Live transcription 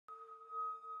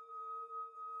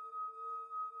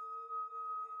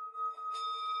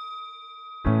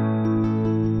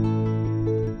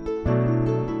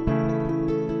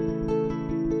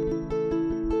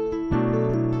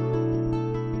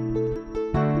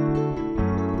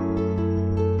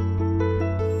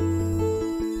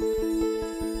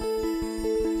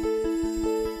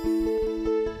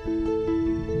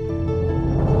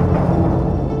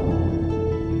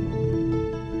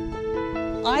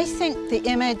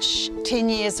image 10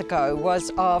 years ago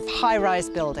was of high-rise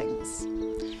buildings,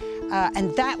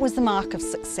 and that was the mark of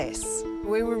success.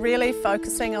 We were really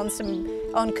focusing on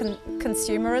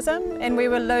consumerism, and we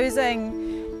were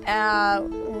losing our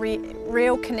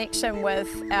real connection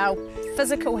with our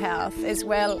physical health as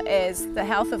well as the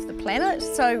health of the planet.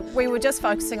 So we were just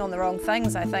focusing on the wrong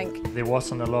things, I think. There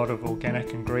wasn't a lot of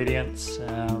organic ingredients,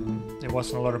 there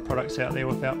wasn't a lot of products out there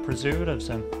without preservatives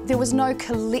in. There was no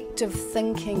collective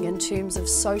thinking in terms of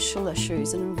social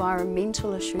issues and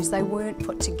environmental issues. They weren't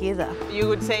put together. You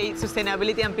would say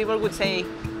sustainability and people would say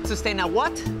sustain a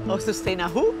what or sustain a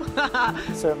who?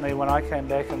 Certainly when I came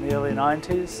back in the early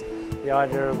 90s, the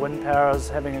idea of wind power as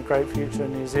having a great future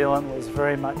in New Zealand was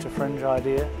very much a fringe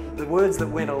idea. The words that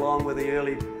went along with the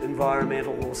early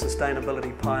environmental or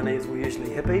sustainability pioneers were usually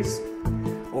hippies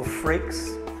or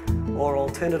freaks or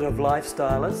alternative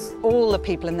lifestylers. All the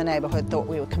people in the neighbourhood thought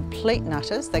we were complete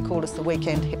nutters. They called us the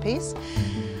weekend hippies,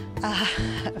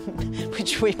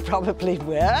 which we probably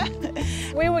were.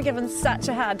 We were given such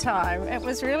a hard time. It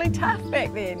was really tough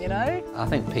back then, you know. I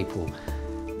think people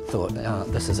thought, oh,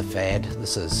 this is a fad,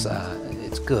 this is,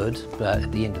 it's good, but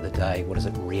at the end of the day, what does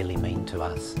it really mean to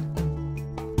us?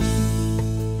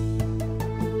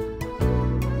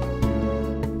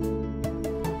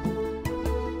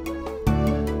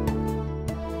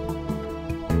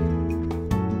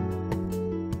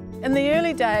 In the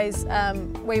early days,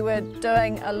 we were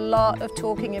doing a lot of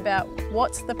talking about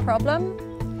what's the problem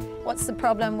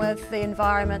with the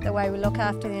environment, the way we look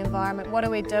after the environment, what are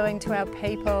we doing to our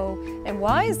people, and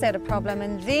why is that a problem?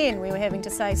 And then we were having to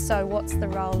say, so what's the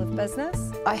role of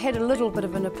business? I had a little bit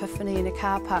of an epiphany in a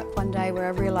car park one day where I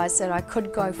realised that I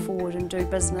could go forward and do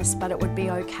business, but it would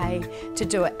be okay to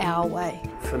do it our way.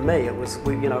 For me, it was,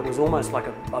 it was almost like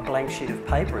a blank sheet of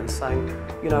paper and saying,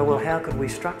 well, how could we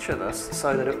structure this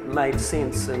so that it made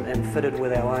sense and fitted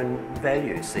with our own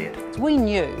value set? We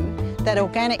knew that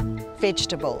organic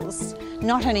vegetables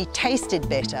not only tasted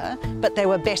better, but they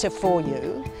were better for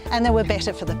you and they were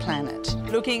better for the planet.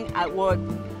 Looking at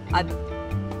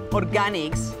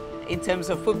organics in terms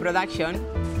of food production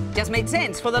just made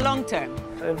sense for the long term.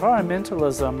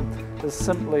 Environmentalism is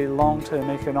simply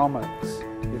long-term economics.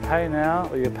 You pay now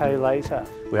or you pay later.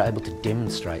 We're able to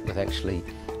demonstrate with actually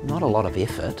not a lot of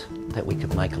effort that we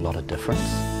could make a lot of difference.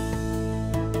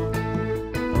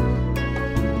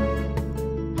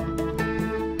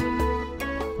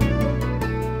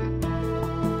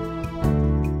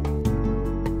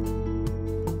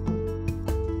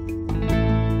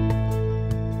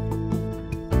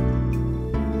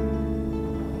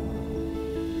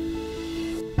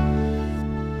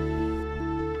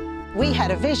 We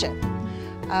had a vision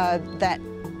that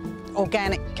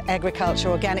organic agriculture,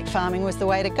 organic farming was the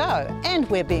way to go, and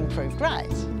we're being proved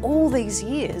right. All these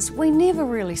years, we never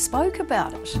really spoke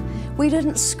about it. We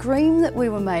didn't scream that we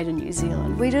were made in New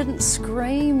Zealand. We didn't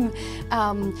scream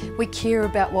we care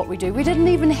about what we do. We didn't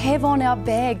even have on our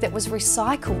bag that was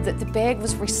recycled, that the bag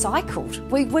was recycled.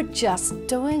 We were just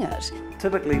doing it.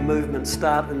 Typically movements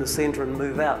start in the centre and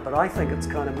move out, but I think it's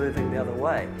kind of moving the other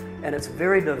way. And it's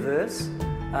very diverse,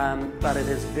 but it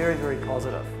is very, very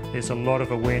positive. There's a lot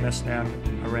of awareness now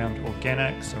around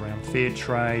organics, around fair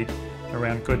trade,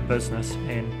 around good business,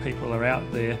 and people are out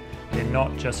there. They're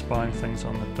not just buying things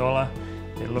on the dollar,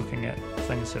 they're looking at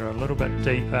things that are a little bit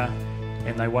deeper,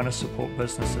 and they want to support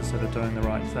businesses that are doing the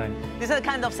right thing. These are the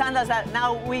kind of sandals that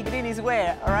now we greenies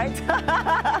wear, all right?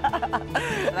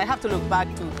 I have to look back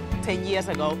to 10 years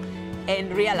ago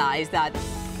and realize that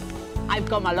I've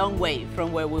come a long way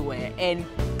from where we were, and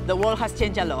the world has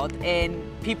changed a lot, and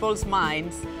people's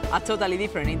minds are totally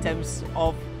different in terms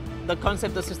of the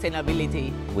concept of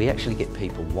sustainability. We actually get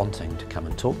people wanting to come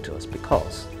and talk to us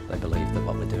because they believe that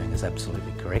what we're doing is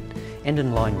absolutely correct and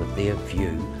in line with their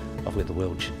view of where the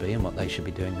world should be and what they should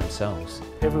be doing themselves.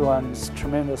 Everyone's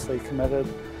tremendously committed,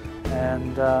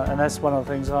 and that's one of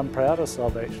the things I'm proudest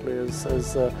of actually, is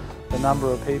the number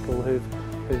of people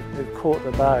who've caught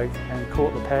the bug and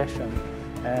caught the passion,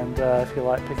 and if you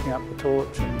like, picking up the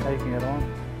torch and taking it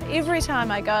on. Every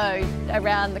time I go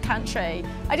around the country,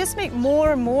 I just meet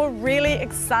more and more really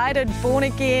excited,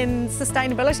 born-again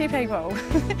sustainability people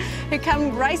who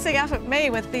come racing up at me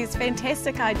with these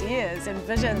fantastic ideas and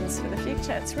visions for the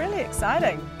future. It's really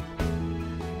exciting.